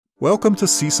Welcome to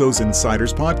CISO's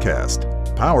Insiders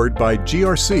Podcast, powered by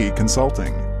GRC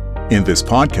Consulting. In this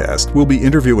podcast, we'll be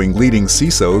interviewing leading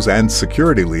CISOs and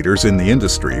security leaders in the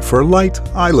industry for light,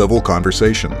 eye-level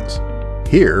conversations.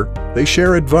 Here, they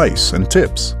share advice and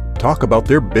tips, talk about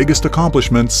their biggest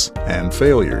accomplishments and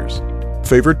failures,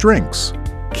 favorite drinks,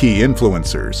 key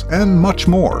influencers, and much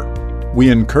more. We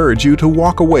encourage you to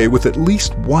walk away with at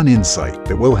least one insight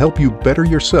that will help you better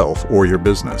yourself or your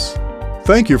business.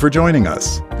 Thank you for joining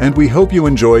us, and we hope you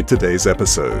enjoyed today's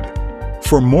episode.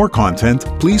 For more content,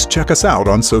 please check us out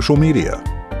on social media.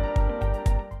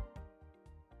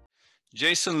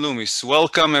 Jason Loomis,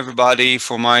 welcome everybody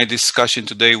for my discussion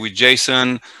today with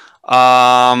Jason.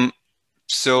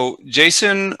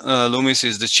 Jason Loomis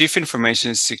is the Chief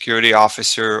Information Security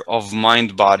Officer of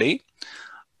Mindbody.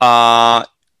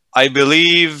 I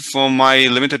believe from my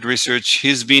limited research,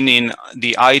 he's been in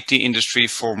the IT industry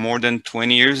for more than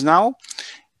 20 years now,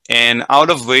 and out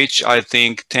of which I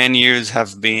think 10 years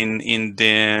have been in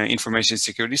the information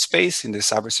security space, in the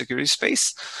cybersecurity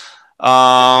space.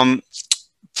 Prior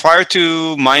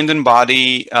to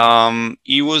Mindbody,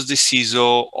 he was the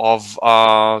CISO of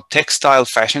Textile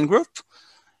Fashion Group.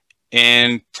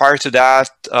 And prior to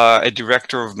that, a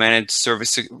director of managed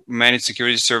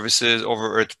security services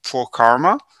over at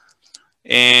ProKarma.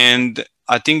 And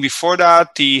I think before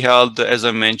that, he held, as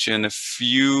I mentioned, a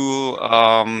few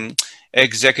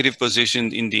executive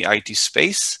positions in the IT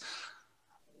space.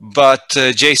 But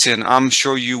Jason, I'm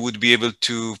sure you would be able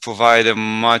to provide a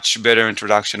much better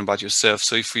introduction about yourself.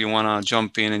 So if you want to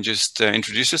jump in and just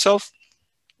introduce yourself.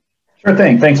 Sure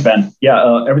thing. Thanks, Ben.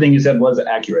 Yeah, everything you said was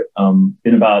accurate.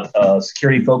 Been about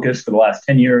security focused for the last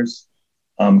 10 years.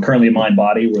 Currently at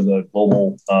Mindbody, we're the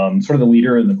global, sort of the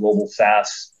leader in the global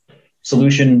SaaS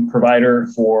solution provider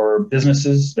for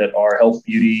businesses that are health,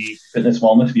 beauty, fitness,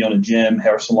 wellness. If you own a gym,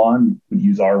 hair salon, you would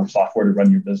use our software to run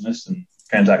your business and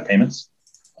transact payments.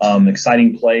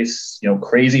 Exciting place,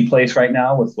 crazy place right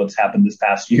now with what's happened this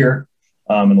past year.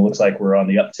 And it looks like we're on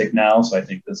the uptick now. So I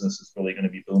think business is really going to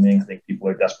be booming. I think people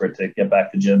are desperate to get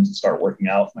back to gyms and start working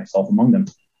out, myself among them.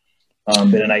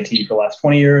 Been in IT for the last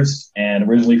 20 years and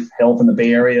originally hailed from the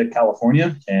Bay Area,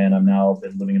 California. And I'm now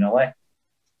been living in LA.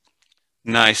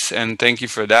 Nice. And thank you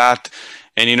for that.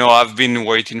 And, I've been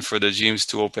waiting for the gyms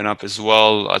to open up as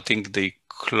well. I think they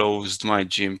closed my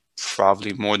gym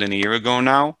probably more than a year ago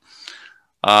now.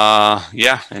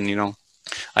 And,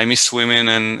 I miss swimming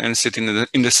and sitting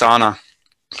in the sauna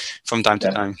from time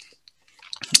to time.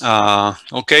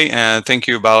 Thank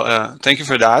you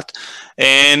for that.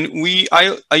 And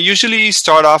I usually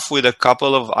start off with a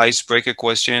couple of icebreaker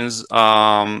questions.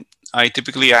 I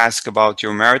typically ask about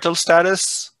your marital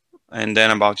status and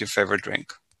then about your favorite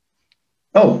drink.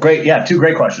 Oh, great! Yeah, two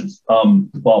great questions.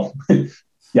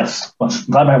 Yes, I'm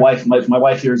glad my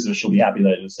wife hears this. She'll be happy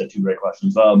that I just said two great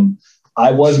questions.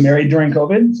 I was married during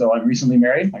COVID, so I'm recently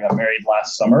married. I got married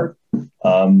last summer.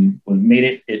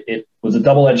 It was a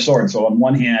double-edged sword. So on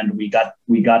one hand, we got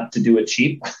to do it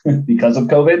cheap because of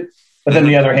COVID, but then on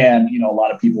the other hand, a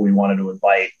lot of people we wanted to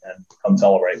invite and come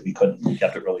celebrate. We couldn't. We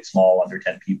kept it really small, under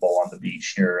 10 people on the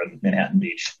beach here in Manhattan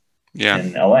Beach,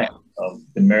 in LA.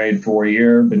 Been married for a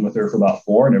year. Been with her for about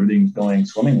 4, and everything's going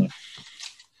swimmingly.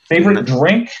 Favorite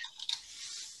drink?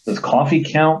 Does coffee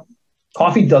count?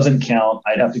 Coffee doesn't count.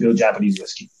 I'd have to go Japanese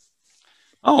whiskey.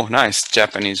 Oh, nice.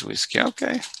 Japanese whiskey.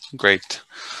 Okay, great.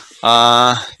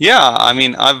 I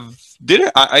mean,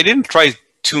 I didn't try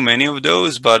too many of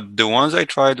those, but the ones I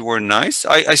tried were nice.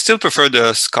 I still prefer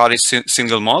the Scottish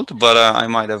single malt, but I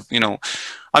might have,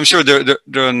 I'm sure there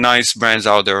are nice brands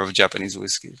out there of Japanese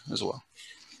whiskey as well.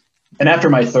 And after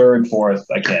my third, fourth,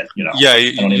 I can't, Yeah,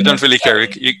 you don't really care.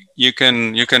 You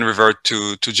can revert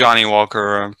to Johnny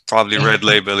Walker, probably Red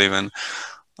Label even.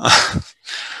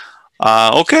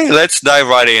 Okay, let's dive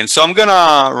right in. So I'm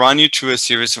gonna run you through a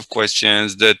series of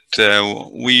questions that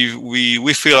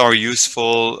we feel are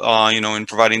useful, in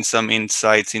providing some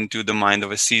insights into the mind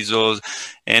of a CISO.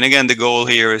 And again, the goal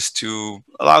here is to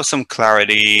allow some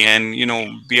clarity and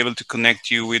be able to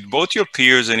connect you with both your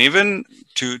peers and even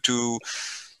to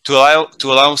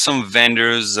allow some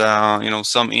vendors,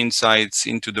 some insights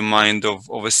into the mind of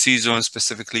a CISO and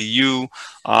specifically you,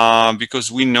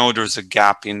 because we know there's a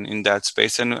gap in that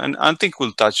space, and I think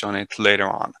we'll touch on it later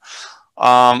on.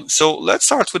 So let's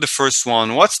start with the first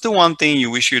one. What's the one thing you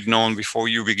wish you'd known before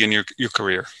you begin your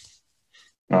career?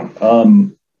 This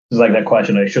is like that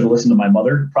question. I should have listened to my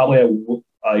mother. Probably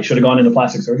I should have gone into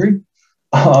plastic surgery.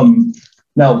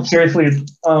 No, seriously,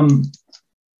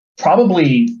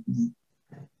 probably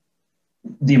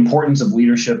the importance of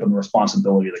leadership and the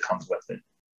responsibility that comes with it.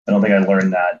 I don't think I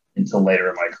learned that until later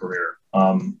in my career.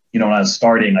 When I was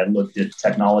starting, I looked at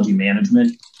technology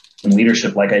management and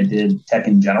leadership like I did tech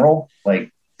in general,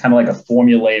 like kind of like a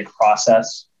formulaic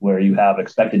process where you have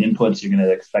expected inputs, you're going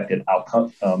to expected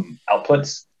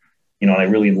outputs. And I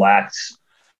really lacked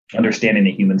understanding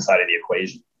the human side of the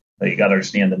equation. That you got to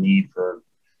understand the need for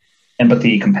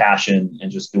empathy, compassion,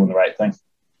 and just doing the right thing.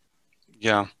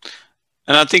 Yeah.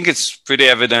 And I think it's pretty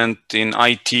evident in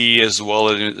IT as well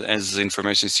as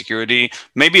information security.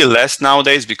 Maybe less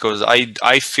nowadays because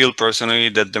I feel personally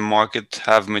that the market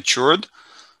have matured.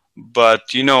 But,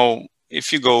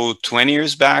 if you go 20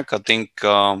 years back, I think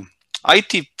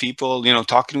IT people,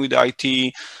 talking with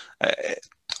IT, uh,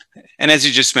 and as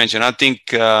you just mentioned, I think,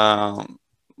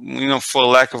 for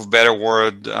lack of a better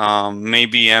word,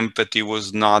 maybe empathy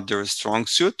was not their strong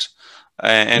suit.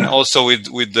 And also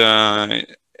with the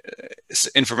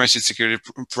information security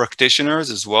practitioners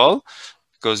as well,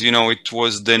 because it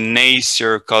was the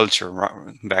naysay culture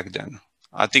back then.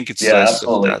 I think it's less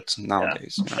absolutely. of that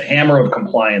nowadays. Yeah. The hammer of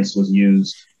compliance was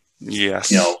used,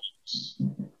 yes,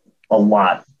 a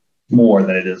lot more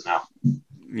than it is now.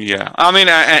 Yeah, I mean,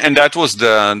 and that was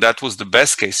the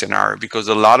best case scenario, because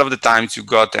a lot of the times you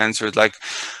got answers like,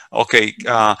 okay,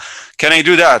 can I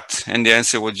do that? And the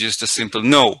answer was just a simple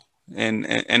no.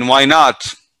 And why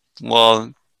not?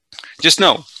 Well, just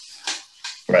no.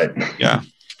 Right. Yeah.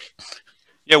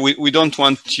 Yeah, we don't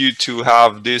want you to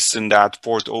have this and that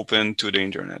port open to the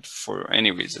internet for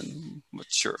any reason, but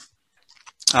sure.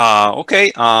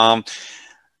 Okay.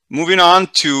 Moving on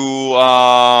to,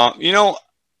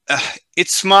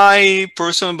 it's my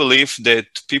personal belief that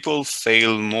people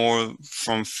fail more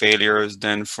from failures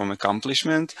than from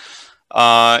accomplishment.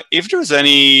 If there's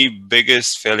any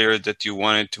biggest failure that you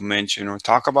wanted to mention or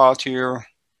talk about here,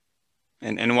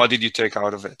 and what did you take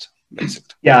out of it,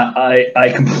 basically? Yeah,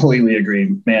 I completely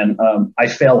agree, man. I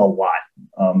fail a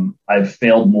lot. I've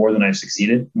failed more than I've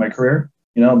succeeded in my career,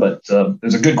 but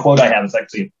there's a good quote I have.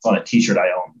 It's on a t-shirt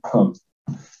I own.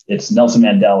 It's Nelson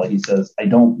Mandela. He says, I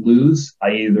don't lose.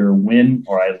 I either win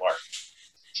or I learn.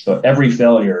 So every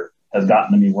failure has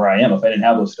gotten to me where I am. If I didn't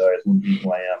have those failures, I wouldn't be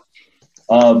who I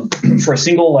am. For a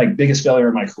single, biggest failure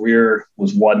in my career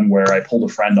was one where I pulled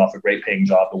a friend off a great paying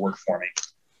job to work for me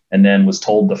and then was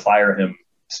told to fire him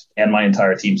and my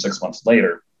entire team 6 months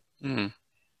later. Mm.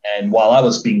 And while I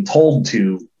was being told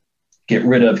to get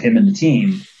rid of him and the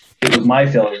team, it was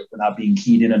my failure for not being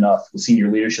keyed in enough with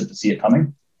senior leadership to see it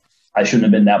coming. I shouldn't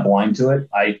have been that blind to it.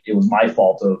 It was my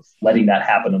fault of letting that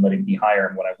happen and letting me hire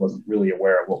him when I wasn't really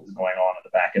aware of what was going on at the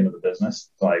back end of the business.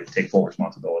 So I take full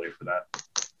responsibility for that.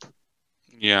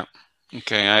 Yeah.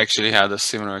 Okay. I actually had a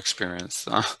similar experience.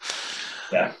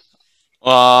 Yeah.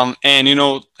 And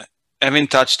having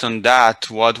touched on that,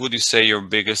 what would you say your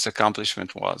biggest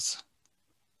accomplishment was?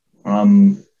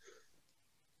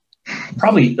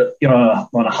 Probably,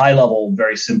 on a high level,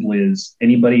 very simply, is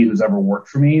anybody who's ever worked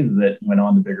for me that went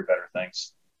on to bigger, better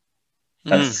things.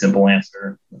 That's a simple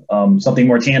answer. Something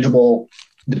more tangible.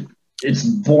 It's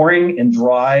boring and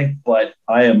dry, but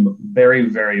I am very,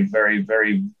 very, very,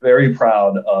 very, very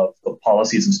proud of the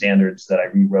policies and standards that I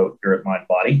rewrote here at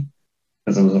Mindbody,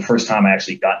 because it was the first time I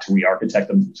actually got to re-architect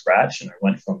them from scratch. And I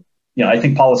went from, I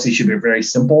think policies should be very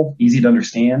simple, easy to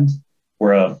understand,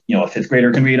 where a fifth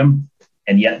grader can read them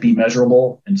and yet be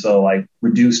measurable. And so I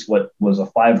reduced what was a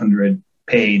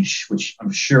 500-page, which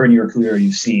I'm sure in your career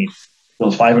you've seen,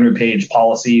 those 500-page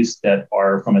policies that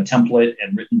are from a template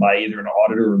and written by either an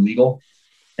auditor or legal,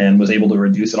 and was able to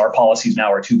reduce it. Our policies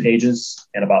now are 2 pages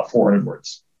and about 400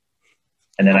 words.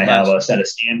 And then I have a set of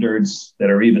standards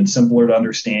that are even simpler to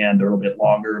understand. They're a little bit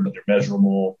longer, but they're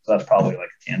measurable. So that's probably a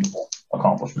tangible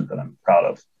accomplishment that I'm proud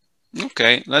of.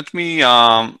 Okay, let me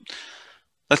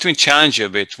challenge you a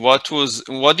bit. What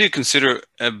do you consider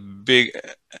a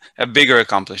bigger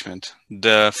accomplishment,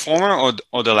 the former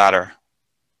or the latter?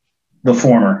 The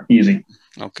former, easy.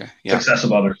 Okay, yeah. Success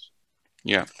of others.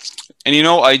 Yeah, and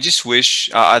I just wish.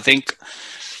 I think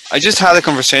I just had a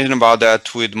conversation about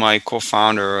that with my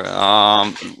co-founder.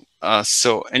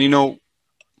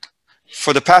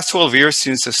 For the past 12 years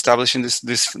since establishing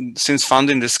since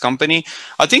founding this company,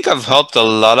 I think I've helped a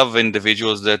lot of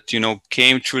individuals that,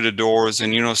 came through the doors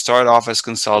and, started off as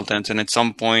consultants, and at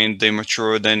some point they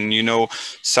matured, and,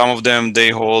 some of them, they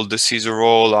hold the CISO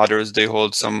role, others, they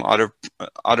hold some other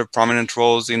prominent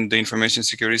roles in the information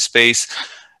security space.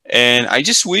 And I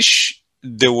just wish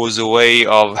there was a way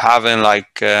of having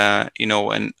an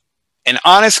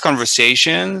honest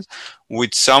conversation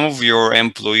with some of your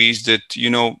employees that,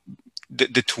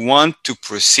 that want to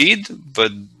proceed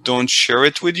but don't share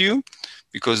it with you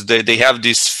because they have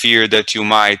this fear that you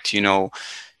might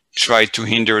try to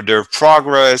hinder their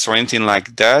progress or anything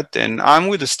like that. And I'm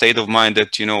with a state of mind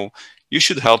that, you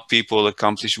should help people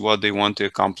accomplish what they want to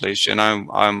accomplish. And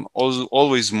I'm also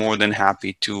always more than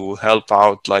happy to help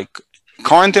out like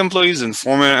current employees and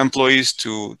former employees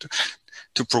to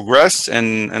progress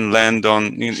and land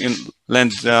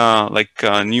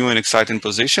new and exciting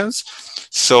positions.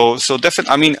 So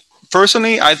definitely, I mean,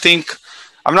 personally, I think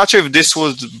I'm not sure if this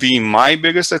would be my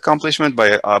biggest accomplishment,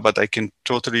 but I can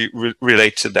totally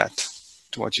relate to that,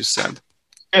 to what you said.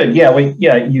 Good. Yeah.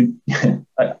 You.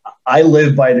 I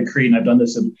live by the creed, and I've done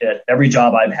this at every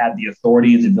job I've had the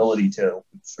authority and the ability to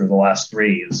for the last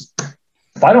 3 is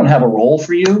if I don't have a role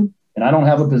for you and I don't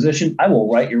have a position, I will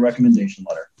write your recommendation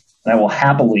letter. And I will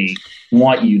happily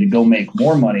want you to go make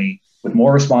more money with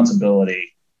more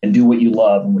responsibility and do what you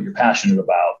love and what you're passionate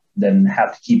about than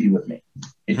have to keep you with me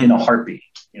in a heartbeat.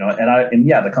 And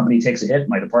the company takes a hit,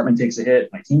 my department takes a hit,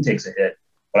 my team takes a hit,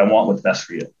 but I want what's best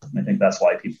for you. And I think that's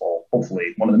why people,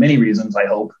 hopefully, one of the many reasons I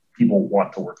hope people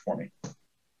want to work for me.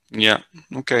 Yeah.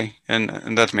 Okay.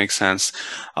 And that makes sense.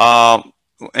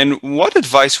 And what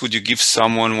advice would you give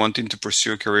someone wanting to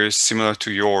pursue a career similar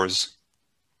to yours?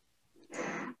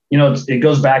 It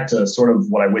goes back to sort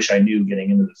of what I wish I knew getting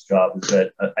into this job is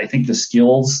that I think the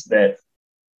skills that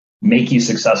make you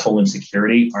successful in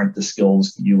security aren't the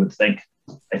skills you would think.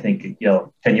 I think,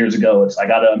 10 years ago, I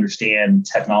got to understand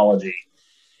technology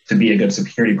to be a good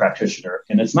security practitioner.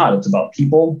 And it's not. It's about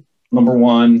people, number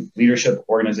one, leadership,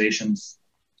 organizations,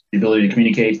 the ability to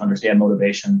communicate, understand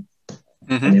motivation,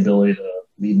 and the ability to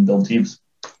lead and build teams.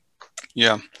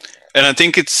 Yeah. And I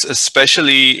think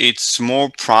it's more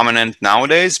prominent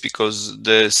nowadays because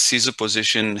the CISO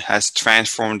position has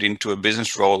transformed into a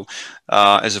business role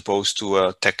as opposed to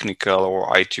a technical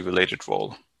or IT related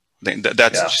role.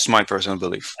 That's just my personal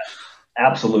belief.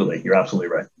 Absolutely. You're absolutely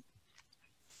right.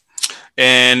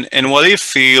 And what do you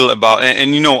feel about,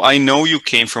 and I know you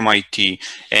came from IT,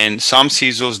 and some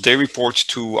CISOs, they report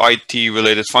to IT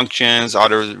related functions,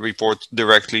 others report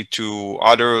directly to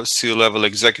other C-level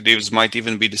executives, might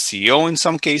even be the CEO in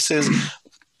some cases.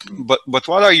 But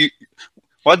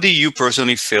what do you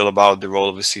personally feel about the role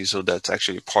of a CISO that's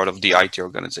actually part of the IT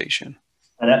organization?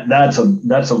 And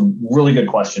that's a really good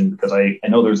question because I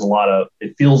know there's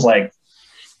it feels like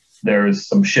there's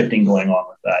some shifting going on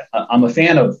with that. I'm a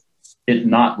fan of it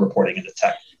not reporting into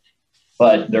tech,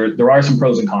 but there are some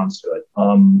pros and cons to it.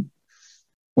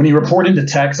 When you report into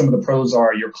tech, some of the pros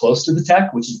are you're close to the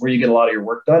tech, which is where you get a lot of your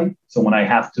work done. So when I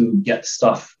have to get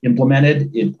stuff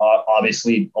implemented,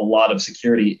 obviously a lot of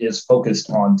security is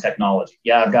focused on technology.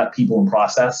 Yeah, I've got people in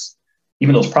process.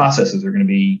 Even those processes are going to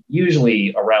be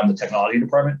usually around the technology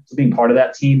department. So being part of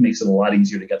that team makes it a lot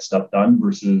easier to get stuff done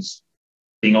versus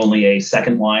being only a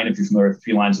second line, if you're familiar with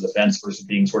 3 lines of defense, versus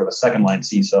being sort of a second line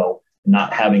CISO,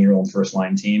 not having your own first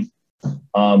line team.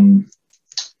 You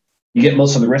get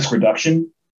most of the risk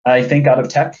reduction, I think, out of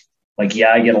tech. I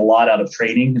get a lot out of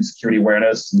training and security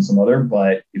awareness and some other,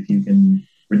 but if you can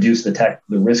reduce the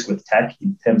risk with tech,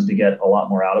 it tends to get a lot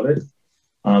more out of it.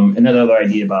 And then the other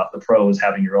idea about the pro is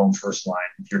having your own first line.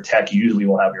 If you're tech, you usually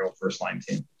will have your own first line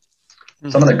team.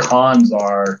 Some of the cons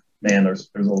are, there's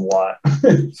a lot.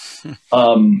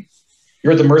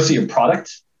 You're at the mercy of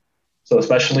product. So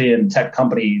especially in tech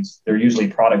companies, they're usually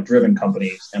product-driven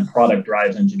companies, and product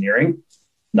drives engineering,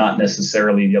 not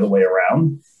necessarily the other way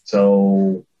around.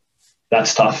 So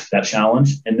that's tough, that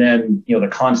challenge. And then, the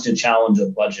constant challenge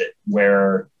of budget,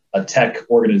 where a tech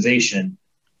organization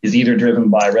is either driven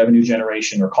by revenue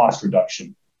generation or cost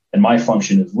reduction. And my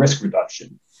function is risk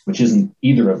reduction, which isn't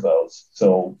either of those.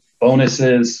 So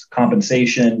bonuses,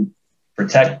 compensation for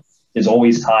tech is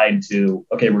always tied to,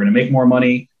 okay, we're going to make more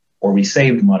money or we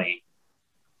saved money,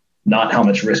 not how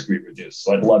much risk we reduce.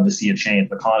 So I'd love to see a change.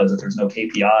 The con is that there's no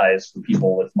KPIs for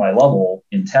people at my level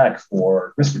in tech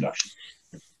for risk reduction.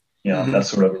 That's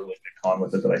sort of a really big con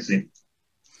with it that I see.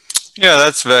 Yeah,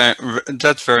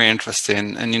 that's very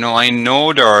interesting. And I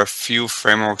know there are a few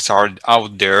frameworks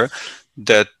out there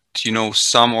that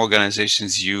some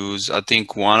organizations use. I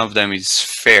think one of them is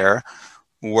FAIR,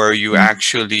 where you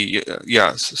actually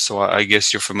So I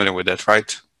guess you're familiar with that,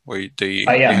 right? Where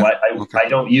I am. I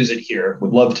don't use it here.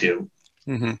 Would love to.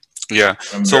 Yeah.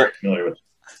 I'm very familiar with it.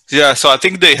 Yeah, so I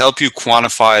think they help you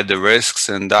quantify the risks,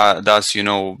 and that's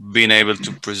being able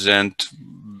to present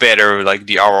better like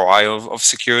the ROI of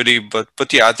security.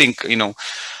 But yeah, I think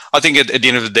at the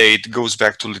end of the day, it goes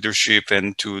back to leadership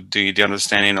and to the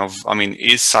understanding of,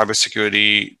 is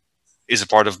cybersecurity is a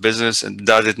part of business, and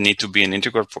does it need to be an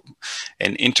integral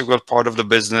part of the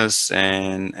business?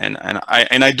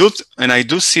 I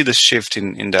do see the shift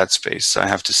in that space, I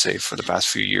have to say, for the past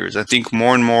few years. I think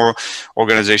more and more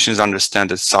organizations understand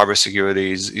that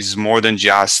cybersecurity is more than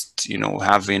just,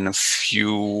 having a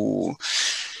few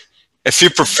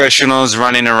professionals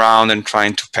running around and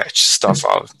trying to patch stuff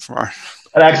out.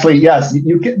 And actually, yes,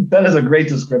 that is a great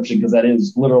description, because that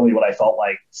is literally what I felt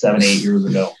like 7-8 years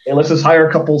ago. Hey, let's just hire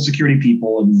a couple security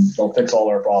people and they'll fix all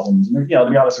our problems. And, to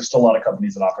be honest, there's still a lot of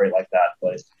companies that operate like that,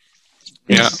 but it's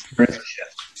a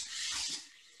shift.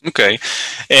 Okay.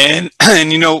 And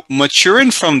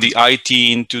maturing from the IT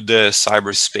into the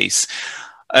cyberspace,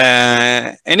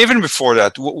 and even before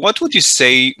that, what would you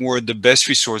say were the best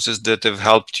resources that have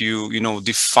helped you,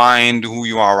 define who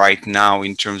you are right now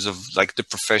in terms of like the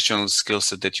professional skill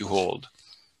set that you hold?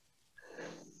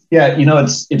 Yeah,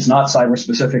 it's not cyber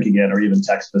specific again, or even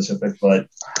tech specific, but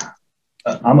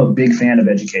I'm a big fan of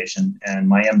education, and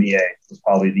my MBA was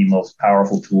probably the most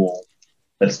powerful tool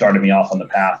that started me off on the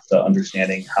path to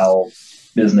understanding how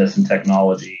business and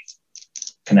technology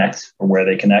connect, or where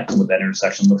they connect, and what that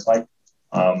intersection looks like.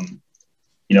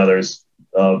 There's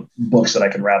books that I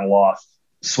could rattle off: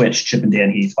 Switch, Chip and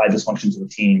Dan Heath, 5 Dysfunctions of a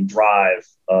Team; Drive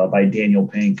by Daniel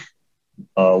Pink;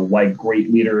 Why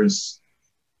Great Leaders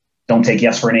Don't Take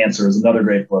Yes for an Answer is another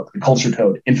great book; The Culture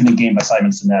Code, Infinite Game by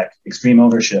Simon Sinek; Extreme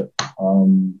Ownership,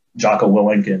 Jocko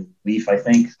Willink and Leaf, I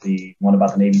think, the one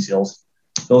about the Navy SEALs.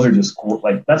 Those are just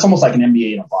that's almost like an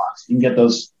MBA in a box. You can get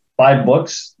those 5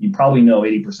 books, you probably know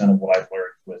 80% of what I've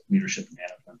learned with leadership and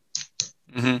management.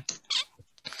 Mm-hmm.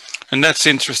 And that's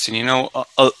interesting.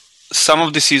 Some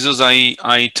of the CISOs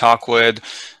I talk with,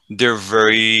 they're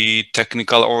very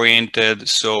technical oriented.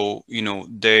 So,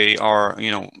 they are,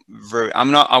 very,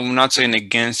 I'm not saying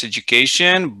against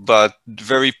education, but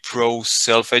very pro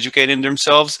self-educating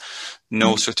themselves.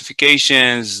 No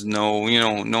certifications, no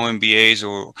MBAs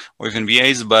or even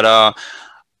BAs, but,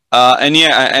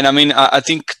 I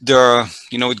think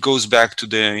it goes back to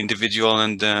the individual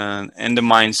and the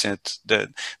mindset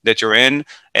that you're in.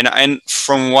 And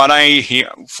from what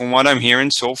I'm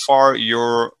hearing so far,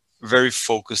 you're very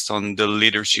focused on the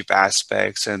leadership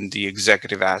aspects and the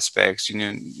executive aspects,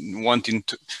 wanting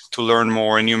to learn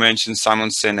more. And you mentioned Simon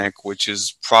Sinek, which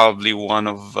is probably one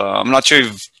of, I'm not sure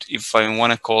if I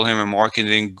want to call him a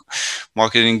marketing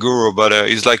guru, but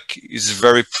he's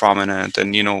very prominent.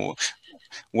 And,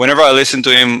 whenever I listen to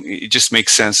him, it just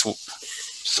makes sense.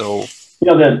 So,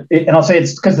 and I'll say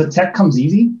it's because the tech comes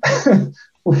easy.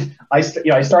 I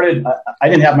started, I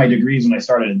didn't have my degrees when I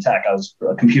started in tech. I was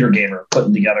a computer gamer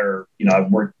putting together, I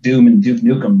worked Doom and Duke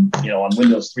Nukem, on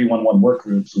Windows 3.1.1 work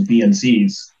groups with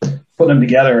BNCs, putting them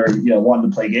together,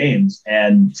 wanting to play games.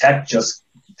 And tech just,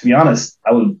 to be honest,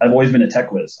 I've always been a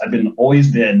tech whiz.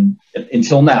 Always been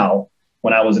until now.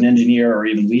 When I was an engineer or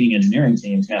even leading engineering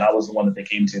teams, man, I was the one that they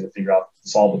came to figure out,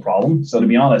 solve the problem. So to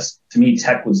be honest, to me,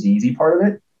 tech was the easy part of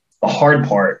it. The hard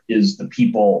part is the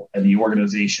people and the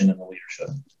organization and the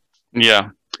leadership. Yeah.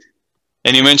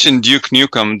 And you mentioned Duke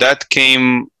Nukem. That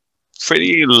came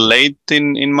pretty late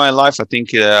in my life. I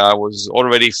think I was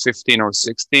already 15 or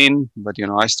 16, but,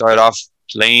 I started off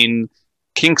playing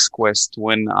King's Quest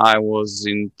when I was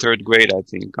in 3rd grade, I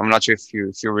think. I'm not sure if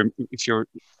you're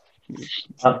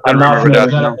I'm not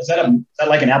familiar. Is that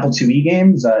like an Apple IIe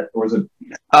game? Was it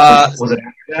after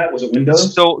that? Was it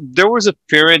Windows? So there was a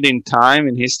period in time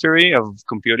in history of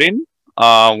computing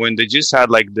when they just had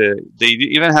they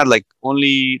even had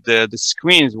only the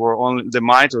screens were only, the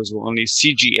monitors were only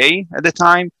CGA at the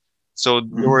time. So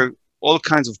there were all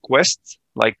kinds of quests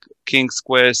like King's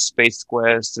Quest, Space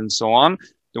Quest, and so on.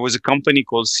 There was a company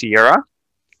called Sierra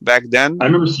back then. I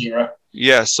remember Sierra.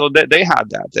 Yeah, so they had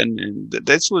that, and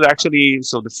this was actually,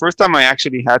 so the first time I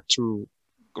actually had to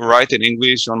write in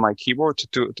English on my keyboard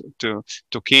to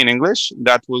key in English.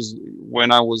 That was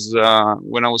when I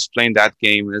was playing that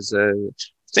game as I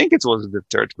think it was the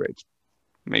 3rd grade,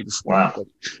 maybe 4th. Wow. But,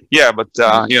 yeah, but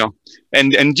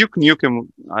and Duke Nukem,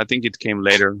 I think it came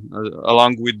later,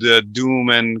 along with Doom,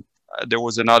 and there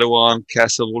was another one,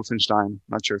 Castle Wolfenstein.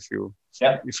 Not sure if you.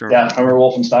 Yeah, I remember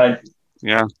Wolfenstein.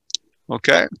 Yeah.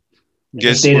 Okay.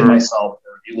 Guess dated myself,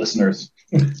 for you listeners.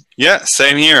 Yeah,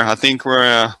 same here. I think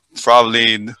we're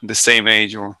probably the same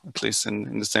age, or at least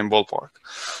in the same ballpark.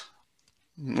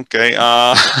 Okay.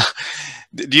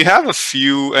 Do you have a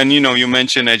few? And you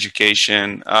mentioned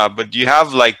education, but do you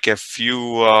have a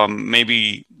few,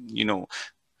 maybe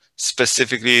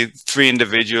specifically 3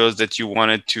 individuals that you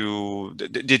wanted to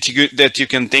that you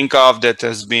can think of that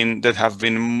have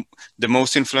been the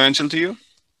most influential to you?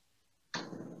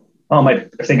 I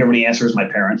think everybody answers my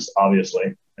parents,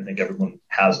 obviously. I think everyone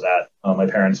has that. My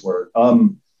parents were.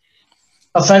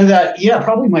 Outside of that, yeah,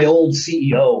 probably my old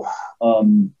CEO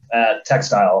at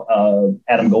Textile,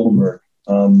 Adam Goldenberg.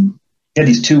 He had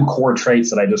these two core traits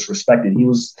that I just respected. He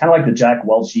was kind of like the Jack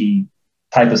Welch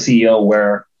type of CEO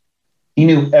where he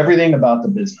knew everything about the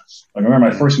business. I remember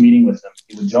my first meeting with him.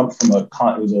 He would jump from it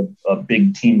was a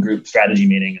big team group strategy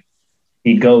meeting.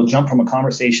 He'd go jump from a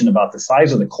conversation about the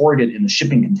size of the corrugate in the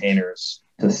shipping containers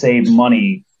to save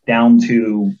money down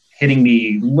to hitting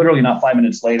me literally not 5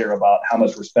 minutes later about how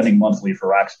much we're spending monthly for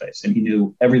rack space. And he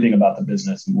knew everything about the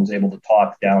business and was able to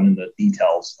talk down in the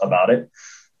details about it.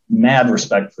 Mad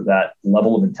respect for that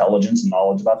level of intelligence and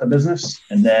knowledge about the business.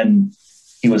 And then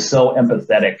he was so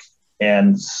empathetic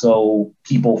and so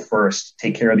people first,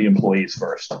 take care of the employees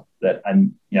first, that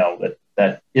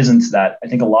that isn't that. I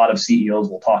think a lot of CEOs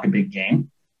will talk a big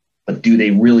game, but do they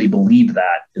really believe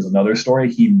that is another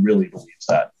story. He really believes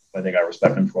that. I think I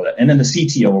respect him for that. And then the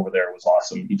CTO over there was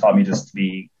awesome. He taught me just to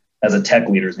be, as a tech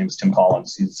leader, his name is Tim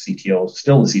Collins. He's the CTO,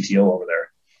 still the CTO over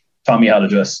there. Taught me how to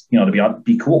just, to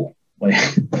be cool.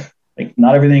 Like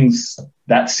not everything's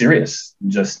that serious.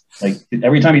 Just like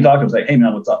every time he talked, I was like, hey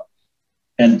man, what's up?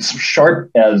 And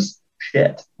sharp as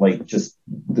shit. Like just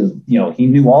he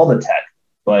knew all the tech,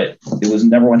 but it was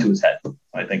never went to his head.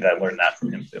 I think I learned that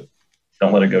from him too.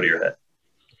 Don't let it go to your head.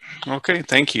 Okay,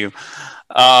 thank you.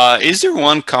 Is there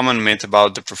one common myth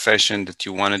about the profession that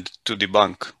you wanted to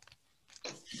debunk?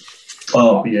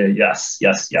 Oh, yeah, yes.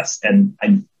 And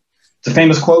it's a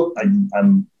famous quote.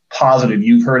 I'm positive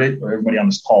you've heard it, or everybody on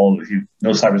this call who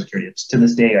knows cybersecurity. It's to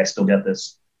this day, I still get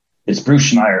this. It's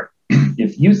Bruce Schneier.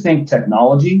 If you think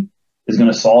technology is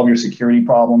going to solve your security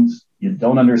problems, you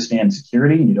don't understand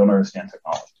security and you don't understand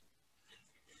technology.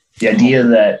 The idea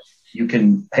that you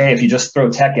can, hey, if you just throw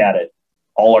tech at it,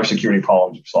 all our security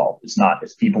problems are solved. It's not.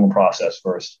 It's people and process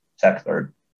first, tech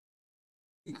third.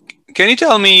 Can you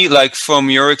tell me, like, from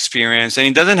your experience, and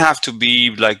it doesn't have to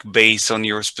be like based on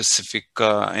your specific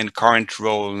and current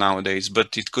role nowadays,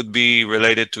 but it could be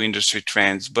related to industry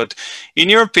trends. But in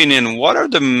your opinion, what are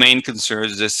the main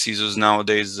concerns that CISOs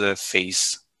nowadays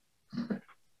face?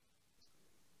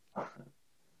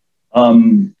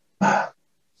 Cloud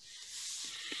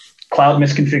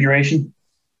misconfiguration,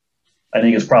 I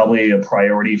think, is probably a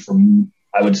priority for,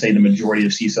 I would say, the majority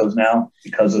of CISOs now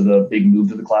because of the big move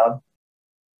to the cloud.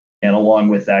 And along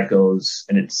with that goes,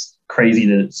 and it's crazy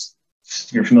that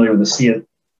you're familiar with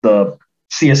the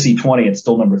CSC 20, it's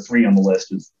still number 3 on the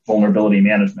list, is vulnerability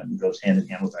management. It goes hand in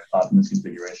hand with that cloud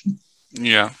misconfiguration.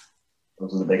 Yeah.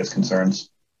 Those are the biggest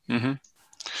concerns. Mm-hmm.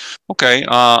 Okay.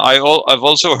 I've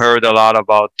also heard a lot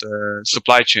about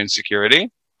supply chain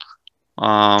security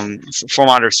from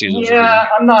other CISOs. Yeah,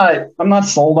 I'm not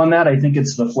sold on that. I think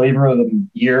it's the flavor of the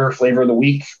year, flavor of the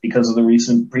week because of the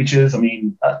recent breaches. I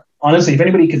mean, honestly, if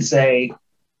anybody could say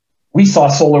we saw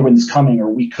SolarWinds coming or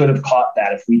we could have caught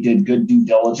that if we did good due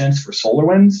diligence for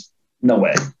SolarWinds, no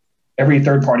way. Every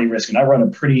third-party risk, and I run a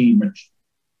pretty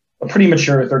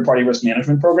mature third-party risk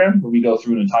management program where we go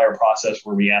through an entire process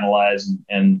where we analyze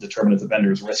and determine if the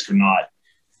vendor's risk or not.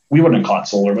 We wouldn't have caught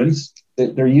SolarWinds.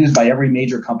 They're used by every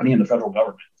major company in the federal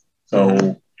government.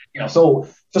 So, so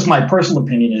just my personal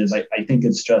opinion is I think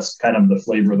it's just kind of the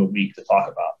flavor of the week to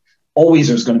talk about. Always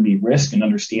there's going to be risk, and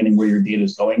understanding where your data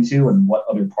is going to and what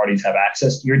other parties have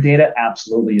access to your data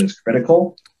absolutely is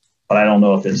critical. But I don't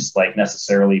know if it's like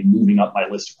necessarily moving up my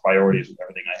list of priorities with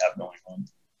everything I have going on.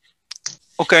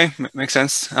 Okay, makes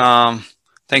sense.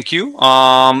 Thank you.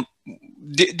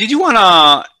 Did you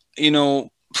want to,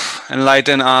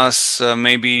 enlighten us,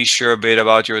 maybe share a bit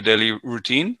about your daily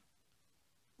routine?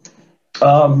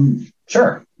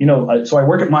 Sure. So I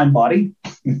work at MindBody.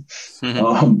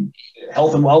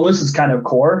 Health and wellness is kind of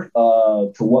core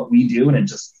to what we do, and it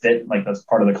just fit, like that's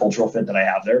part of the cultural fit that I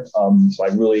have there. So I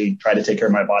really try to take care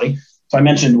of my body. So I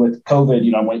mentioned with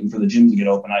COVID, I'm waiting for the gym to get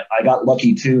open. I got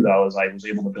lucky too, though, as I was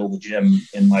able to build a gym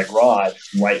in my garage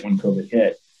right when COVID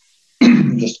hit.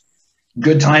 Just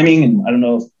good timing, and I don't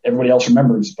know if everybody else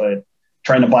remembers, but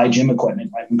trying to buy gym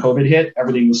equipment right when COVID hit,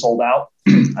 everything was sold out.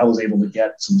 I was able to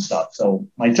get some stuff. So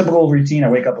my typical routine, I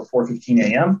wake up at 4:15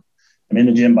 a.m. I'm in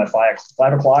the gym by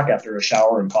 5 o'clock after a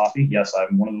shower and coffee. Yes,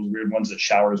 I'm one of those weird ones that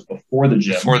showers before the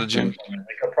gym. Before the gym.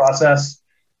 Makeup process.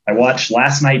 I watch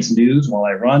last night's news while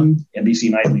I run,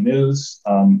 NBC Nightly News.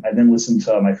 I then listen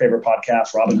to my favorite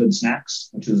podcast, Robin Hood Snacks,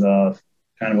 which is a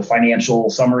kind of a financial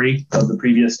summary of the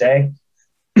previous day.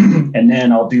 And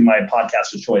then I'll do my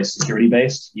podcast of choice,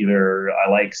 security-based. Either I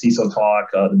like CISO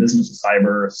Talk, The Business of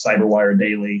Cyber, CyberWire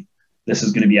Daily. This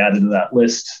is going to be added to that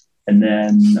list. And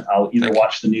then I'll either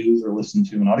watch the news or listen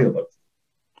to an audiobook.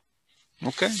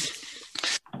 Okay.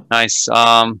 Nice. Then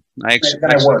I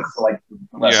work for like the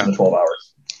rest yeah, of the 12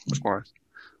 hours. of course.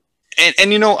 And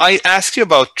I asked you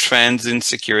about trends in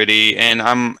security,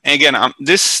 and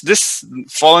this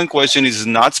following question is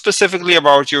not specifically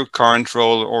about your current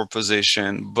role or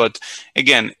position, but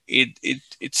again,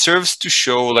 it serves to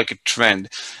show like a trend.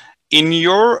 In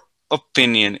your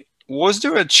opinion, was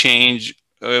there a change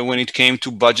when it came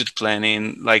to budget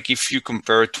planning, like if you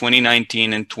compare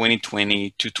 2019 and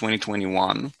 2020 to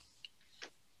 2021?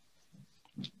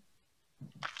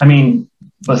 I mean,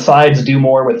 besides do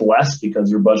more with less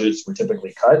because your budgets were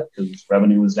typically cut because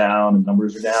revenue was down and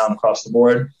numbers are down across the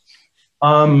board.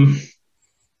 Um,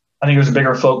 I think there's a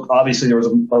bigger focus. Obviously, there was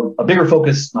a bigger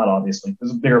focus. Not obviously,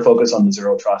 there's a bigger focus on the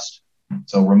zero trust.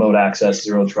 So remote access,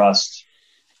 zero trust,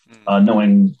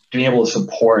 being able to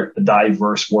support the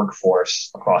diverse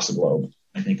workforce across the globe.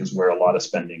 I think is where a lot of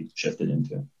spending shifted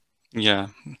into. Yeah,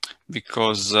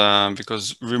 because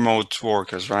remote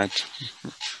workers, right?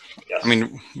 Yes. I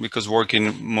mean, because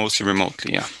working mostly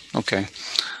remotely. Yeah. Okay.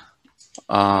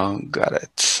 Got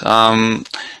it.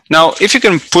 Now, if you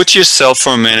can put yourself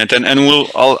for a minute, and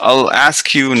I'll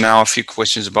ask you now a few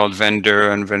questions about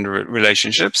vendor and vendor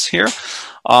relationships here.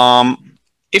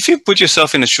 If you put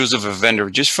yourself in the shoes of a vendor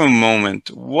just for a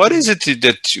moment, what is it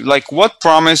that like? What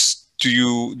promise do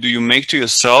you make to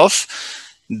yourself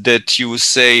that you would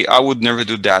say, I would never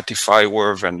do that if I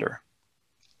were a vendor?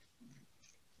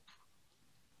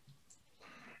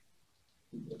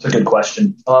 It's a good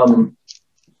question. I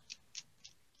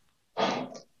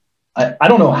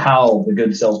don't know how the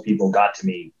good salespeople got to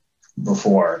me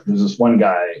before. There's this one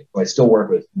guy who I still work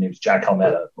with. His name's Jack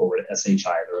Helmeta over at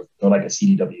SHI. They're like a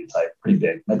CDW type, pretty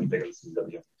big, might be bigger than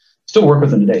CDW. Still work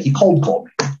with him today. He cold called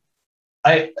me.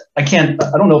 I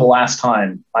don't know the last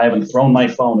time I haven't thrown my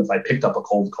phone if I picked up a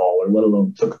cold call or let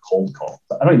alone took a cold call.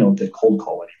 I don't even know if they cold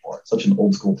call anymore. It's such an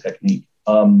old school technique.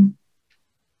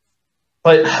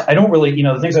 But I don't really,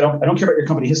 the things I don't care about your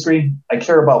company history. I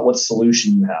care about what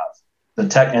solution you have, the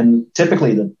tech, and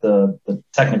typically the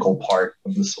technical part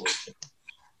of the solution.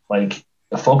 Like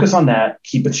focus on that,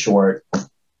 keep it short,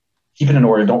 keep it in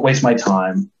order. Don't waste my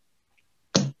time.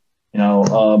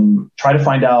 Try to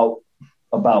find out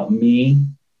about me,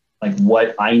 like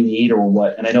what I need or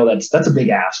what, and I know that's a big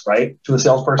ask, right? To a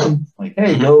salesperson, like,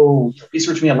 hey, go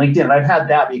research me on LinkedIn. And I've had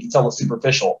that, but you can tell it's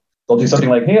superficial. They'll do something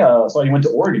like, hey, I saw you went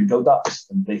to Oregon, go Ducks.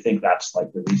 And they think that's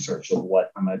like the research of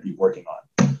what I might be working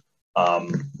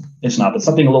on. It's not, but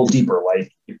something a little deeper,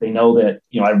 like if they know that,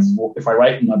 if I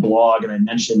write in my blog and I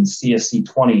mention CSC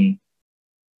 20,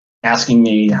 asking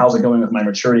me, how's it going with my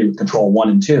maturity with control 1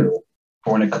 and 2,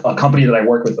 or in a company that I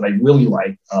work with that I really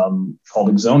like, called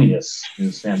Exonius,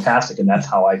 is fantastic. And that's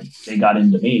how they got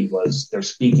into me, was they're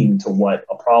speaking to what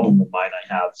a problem of mine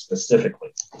I have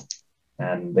specifically.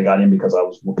 And they got in because I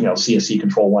was, CSC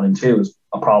control 1 and 2 is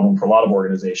a problem for a lot of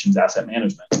organizations, asset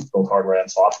management, both hardware and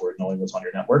software, knowing what's on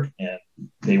your network. And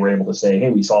they were able to say, hey,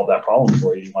 we solved that problem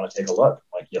for you. You want to take a look?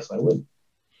 I'm like, yes, I would.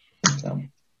 So.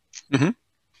 Mm-hmm.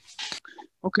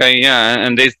 Okay, yeah,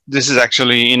 and this is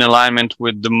actually in alignment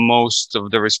with the most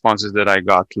of the responses that I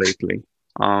got lately.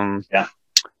 Yeah.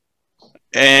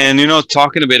 And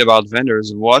talking a bit about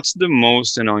vendors, what's the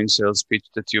most annoying sales pitch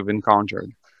that you've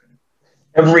encountered?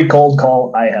 Every cold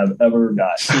call I have ever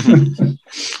got.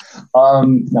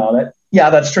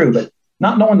 That's true. But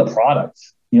not knowing the product,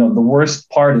 the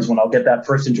worst part is when I'll get that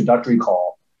first introductory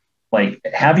call. Like,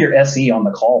 have your SE on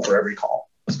the call for every call.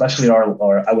 Especially I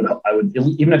would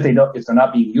even if they're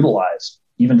not being utilized,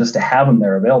 even just to have them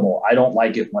there available. I don't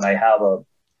like it when I have a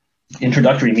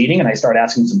introductory meeting and I start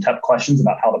asking some tough questions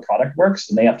about how the product works,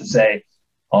 and they have to say,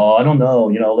 "Oh, I don't know.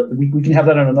 We can have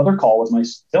that on another call with my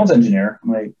sales engineer."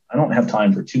 I'm like, I don't have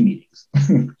time for 2 meetings,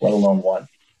 let alone 1.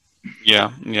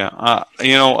 Yeah.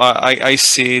 I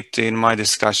see it in my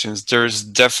discussions. There's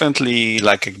definitely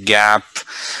like a gap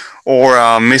or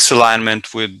a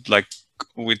misalignment with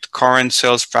current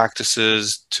sales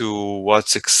practices to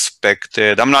what's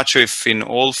expected. I'm not sure if in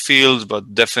all fields,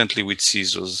 but definitely with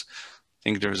CISOs. I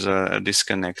think there's a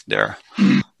disconnect there.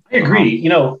 I agree.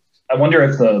 I wonder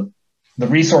if the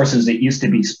resources that used to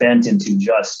be spent into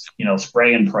just,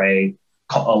 spray and pray,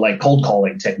 like cold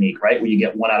calling technique, right? Where you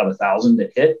get 1 out of 1,000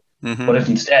 that hit. Mm-hmm. But if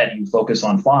instead you focus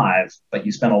on 5, but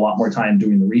you spend a lot more time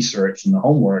doing the research and the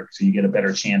homework, so you get a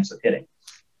better chance of hitting.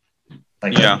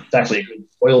 It's actually a good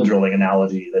oil drilling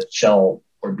analogy that Shell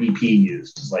or BP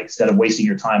used. It's like, instead of wasting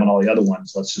your time on all the other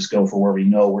ones, let's just go for where we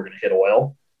know we're going to hit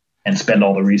oil and spend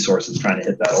all the resources trying to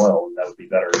hit that oil. And that would be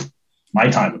better. My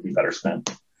time would be better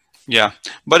spent. Yeah,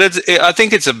 but I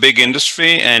think it's a big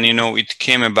industry, and it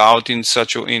came about in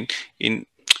such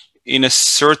in a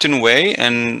certain way,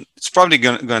 and it's probably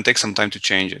gonna take some time to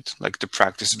change it, like the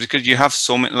practice, because you have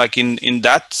so many, like in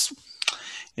that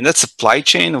supply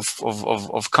chain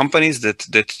of companies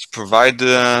that provide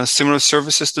similar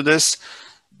services to this.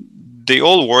 They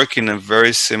all work in a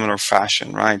very similar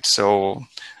fashion, right? So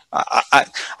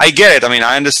I get it. I mean,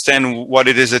 I understand what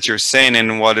it is that you're saying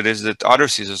and what it is that other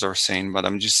CISOs are saying, but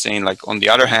I'm just saying, like, on the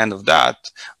other hand of that,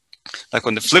 like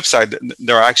on the flip side,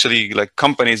 there are actually like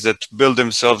companies that build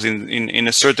themselves in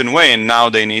a certain way, and now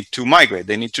they need to migrate,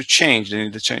 they need to change, they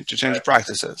need to change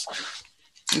practices.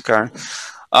 Okay.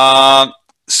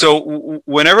 So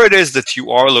whenever it is that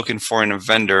you are looking for in a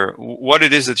vendor, what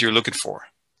it is that you're looking for?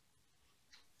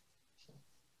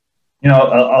 You know,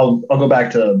 I'll go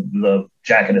back to the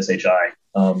Jack and SHI.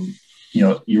 You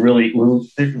know,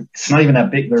 it's not even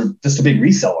that big. They're just a big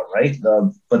reseller, right?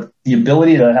 But the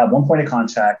ability to have one point of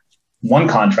contact, one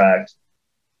contract,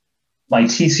 my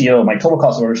TCO, my total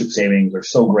cost of ownership savings are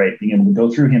so great. Being able to go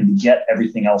through him to get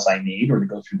everything else I need, or to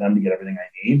go through them to get everything I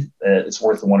need, it's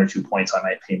worth the 1 or 2 points I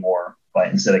might pay more, but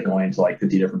instead of going to like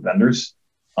 50 different vendors.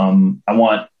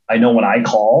 I know when I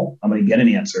call, I'm going to get an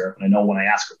answer. And I know when I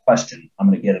ask a question, I'm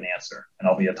going to get an answer, and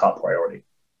I'll be a top priority.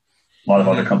 A lot of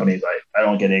other companies, I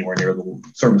don't get anywhere near the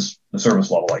service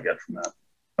level I get from that.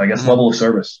 I guess level of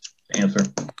service to answer.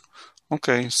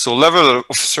 Okay, so level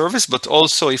of service, but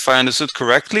also, if I understood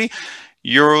correctly,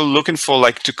 you're looking for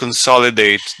like to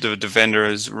consolidate the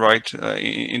vendors, right,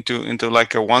 into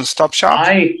like a one-stop shop.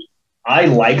 I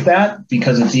like that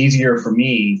because it's easier for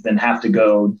me than have to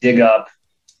go dig up.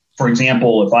 For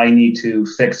example, if I need to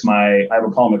fix I have a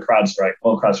problem with CrowdStrike.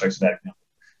 Well, CrowdStrike's a bad example.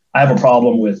 I have a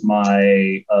problem with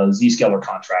my Zscaler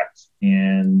contract,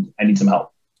 and I need some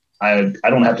help. I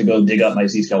don't have to go dig up my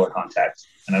Zscaler contact,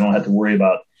 and I don't have to worry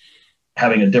about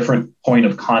having a different point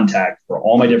of contact for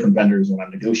all my different vendors when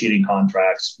I'm negotiating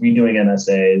contracts, redoing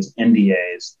MSAs,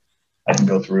 NDAs. I can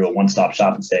go through a one-stop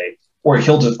shop and say, or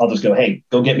I'll just go, hey,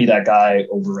 go get me that guy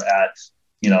over at,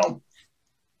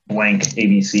 blank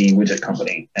ABC widget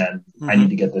company, and I need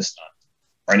to get this done.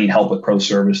 Or I need help with pro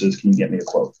services. Can you get me a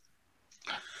quote?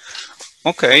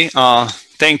 Okay,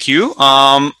 thank you.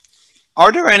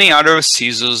 Are there any other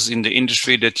CISOs in the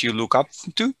industry that you look up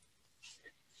to?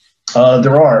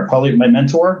 There are. Probably my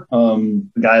mentor, the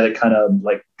guy that kind of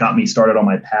like got me started on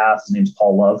my path. His name's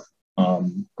Paul Love.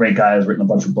 Great guy, has written a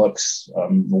bunch of books,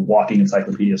 the walking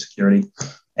encyclopedia of security.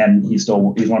 And he's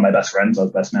one of my best friends. I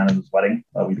was best man at his wedding.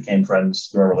 We became friends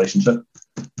through our relationship.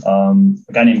 A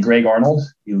guy named Greg Arnold.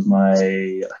 He's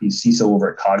CISO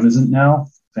over at Cognizant now.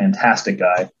 Fantastic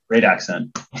guy. Great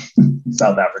accent.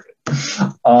 South African.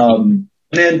 And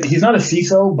then he's not a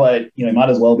CISO, but he might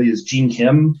as well be. Is Gene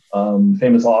Kim,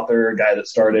 famous author, guy that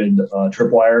started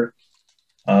Tripwire,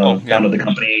 founded the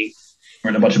company,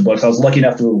 written a bunch of books. I was lucky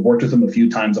enough to have worked with him a few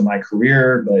times in my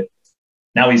career, but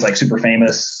now he's like super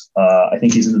famous. I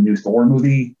think he's in the new Thor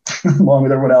movie along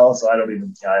with everyone else. So I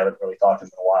haven't really talked to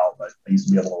him in a while, but I used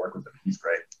to be able to work with him. He's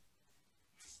great.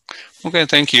 Okay,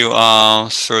 thank you.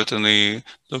 Certainly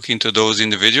look into those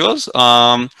individuals.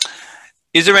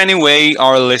 Is there any way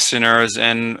our listeners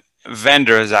and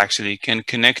vendors actually can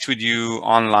connect with you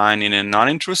online in a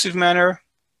non-intrusive manner?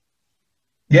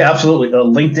 Yeah, absolutely.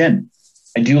 LinkedIn.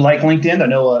 I do like LinkedIn. I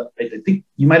know. I think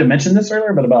you might have mentioned this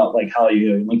earlier, but about like how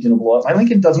LinkedIn will blow up. My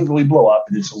LinkedIn doesn't really blow up,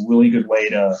 but it's a really good way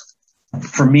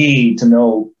for me to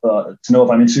know if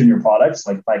I'm interested in your products.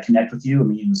 Like if I connect with you, it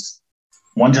means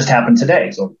one just happened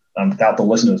today. So without the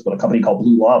listeners, but a company called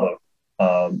Blue Lava.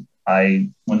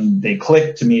 When they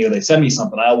click to me or they send me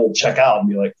something, I will check out and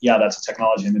be like, yeah, that's a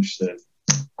technology I'm interested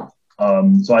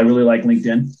in. So I really like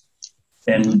LinkedIn.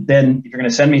 And then if you're going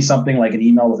to send me something like an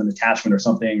email with an attachment or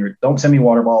something, or don't send me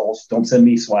water bottles, don't send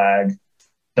me swag,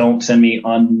 don't send me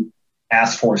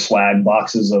unasked for swag,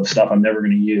 boxes of stuff I'm never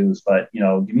going to use. But,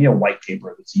 give me a white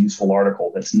paper that's a useful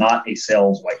article that's not a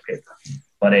sales white paper,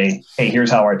 but hey, here's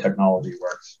how our technology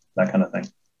works, that kind of thing.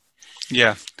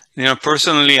 Yeah.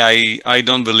 Personally, I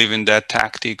don't believe in that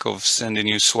tactic of sending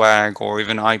you swag or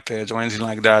even iPads or anything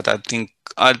like that. I think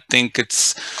I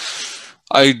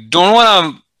don't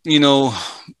want to,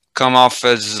 come off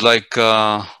as like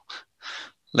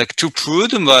too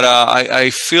prude, but I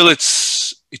feel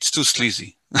it's too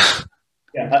sleazy.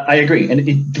 Yeah, I agree. And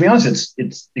to be honest,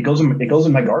 it goes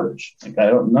in my garbage. Like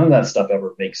none of that stuff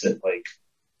ever makes it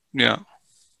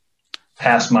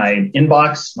past my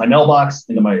inbox, my mailbox,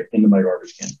 into my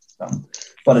garbage can.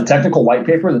 But a technical white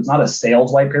paper that's not a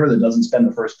sales white paper that doesn't spend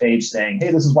the first page saying,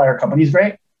 hey, this is why our company's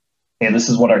great, and this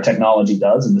is what our technology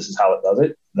does, and this is how it does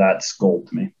it. That's gold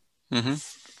to me.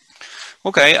 Mm-hmm.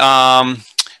 Okay.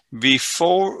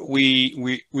 Before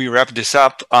we wrap this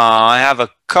up, I have a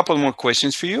couple more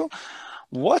questions for you.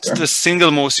 What's Sure. the single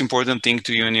most important thing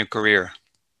to you in your career?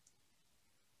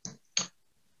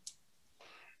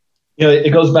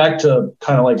 It goes back to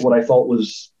kind of like what I felt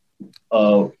was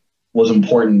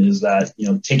important is that,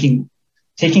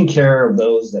 taking care of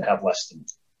those that have less than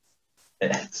you.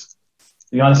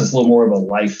 To be honest, it's a little more of a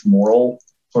life moral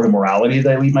sort of morality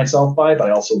that I lead myself by, but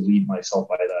I also lead myself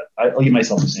by that. I lead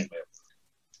myself the same way.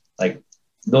 Like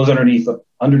those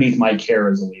underneath my care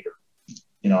as a leader.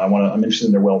 I'm interested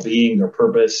in their well-being, their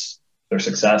purpose, their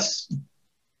success.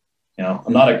 I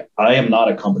am not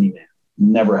a company man.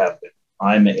 Never have been.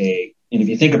 And if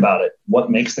you think about it, what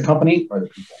makes the company are the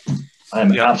people. I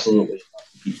am absolutely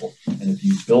the people. And if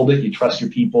you build it, you trust your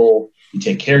people, you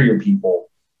take care of your people,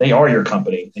 they are your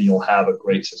company, and you'll have a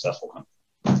great, successful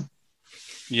company.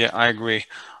 Yeah, I agree.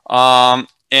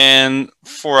 And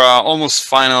for almost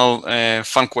final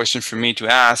fun question for me to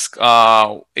ask,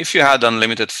 if you had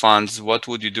unlimited funds, what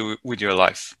would you do with your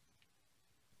life?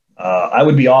 I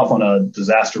would be off on a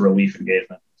disaster relief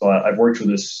engagement. So I've worked for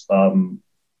this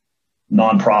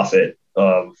nonprofit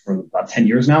for about 10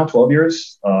 years now, 12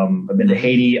 years. I've been to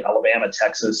Haiti, Alabama,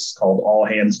 Texas, called All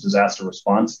Hands Disaster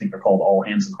Response. I think they're called All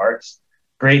Hands and Hearts.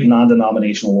 Great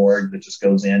non-denominational org that just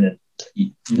goes in and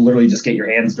you literally just get your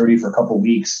hands dirty for a couple of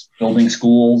weeks, building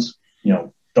schools,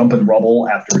 dumping rubble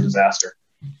after a disaster.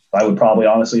 I would probably,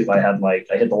 honestly, if I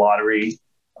hit the lottery,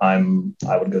 I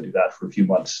would go do that for a few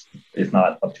months, if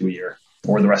not up to a year,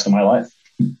 or the rest of my life.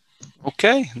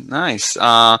 Okay, nice.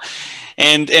 And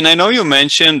I know you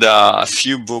mentioned a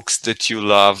few books that you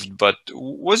loved, but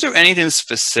was there anything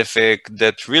specific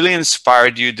that really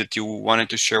inspired you that you wanted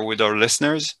to share with our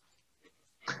listeners?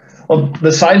 Well,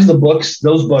 besides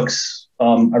those books,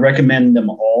 I recommend them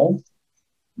all.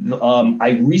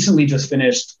 I recently just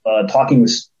finished Talking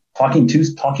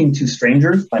to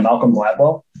Strangers by Malcolm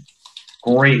Gladwell.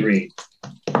 Great read.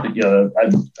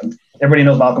 Everybody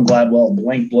knows Malcolm Gladwell.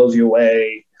 Blank blows you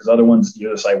away. His other ones,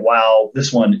 you're just like, wow,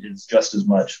 this one is just as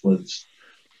much. Was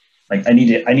like, I need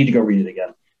to go read it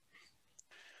again.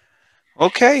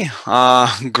 Okay,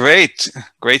 great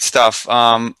stuff.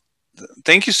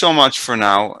 Thank you so much for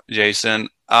now, Jason.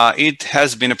 It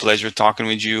has been a pleasure talking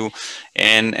with you,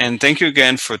 and thank you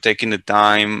again for taking the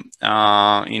time,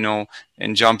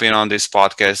 and jumping on this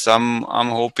podcast. I'm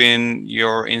hoping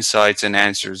your insights and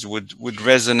answers would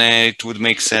resonate, would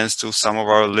make sense to some of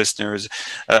our listeners,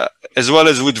 as well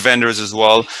as with vendors as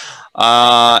well.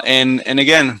 And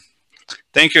again,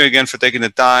 thank you again for taking the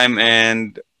time,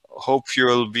 and hope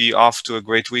you'll be off to a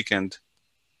great weekend.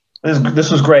 This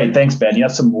was great. Thanks, Ben. You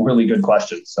have some really good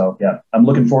questions. So yeah, I'm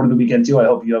looking forward to the weekend too. I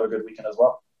hope you have a good weekend as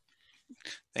well.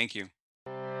 Thank you.